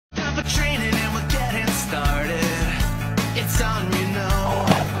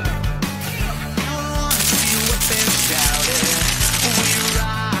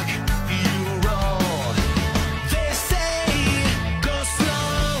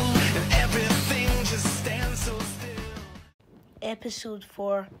episode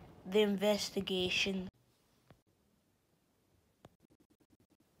 4, The Investigation.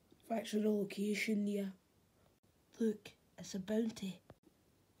 Thanks for the location, yeah. Look, it's a bounty.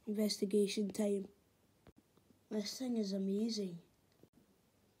 Investigation time. This thing is amazing.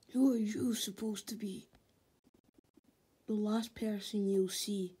 Who are you supposed to be? The last person you'll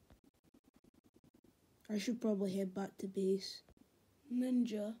see. I should probably head back to base.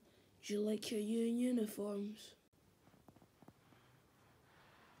 Ninja, do you like your uniforms?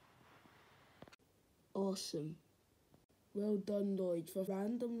 Awesome. Well done, Lloyd, for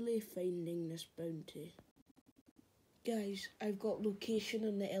randomly finding this bounty. Guys, I've got location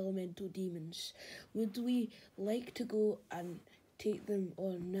on the elemental demons. Would we like to go and take them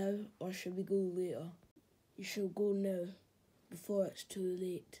on now, or should we go later? You should go now, before it's too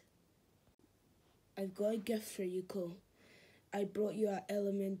late. I've got a gift for you, Cole. I brought you an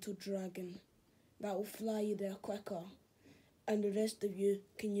elemental dragon. That will fly you there quicker. And the rest of you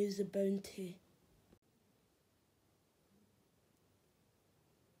can use the bounty.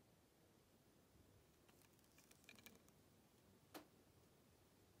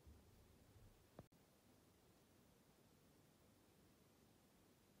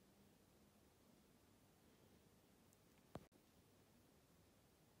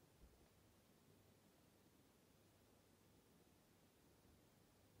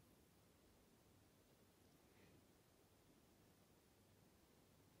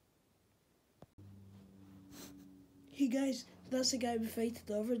 Hey guys, that's the guy we fighted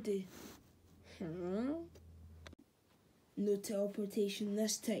the other day. No teleportation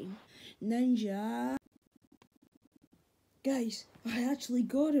this time. Ninja! Guys, I actually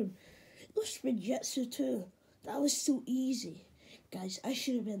got him. It was Ninjutsu too. That was so easy. Guys, I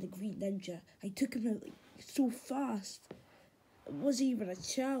should have been the green ninja. I took him out so fast. It wasn't even a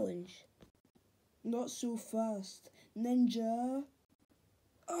challenge. Not so fast. Ninja!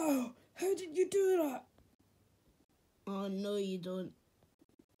 Oh, how did you do that? Oh, no, you don't.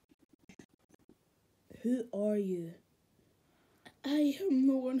 Who are you? I am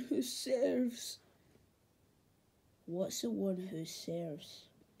the one who serves. What's the one who serves?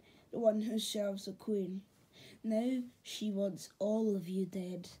 The one who serves the queen. Now she wants all of you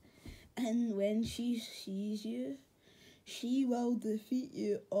dead. And when she sees you, she will defeat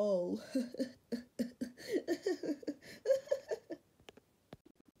you all.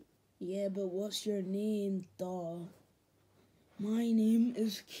 Yeah, but what's your name, duh? My name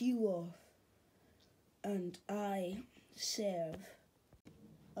is Kiwa, and I serve.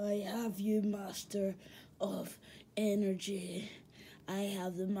 I have you, Master of Energy. I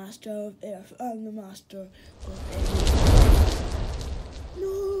have the Master of Earth and the Master of Energy.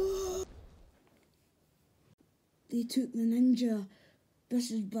 No! They took the ninja. This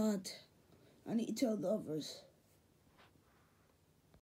is bad. I need to tell the others.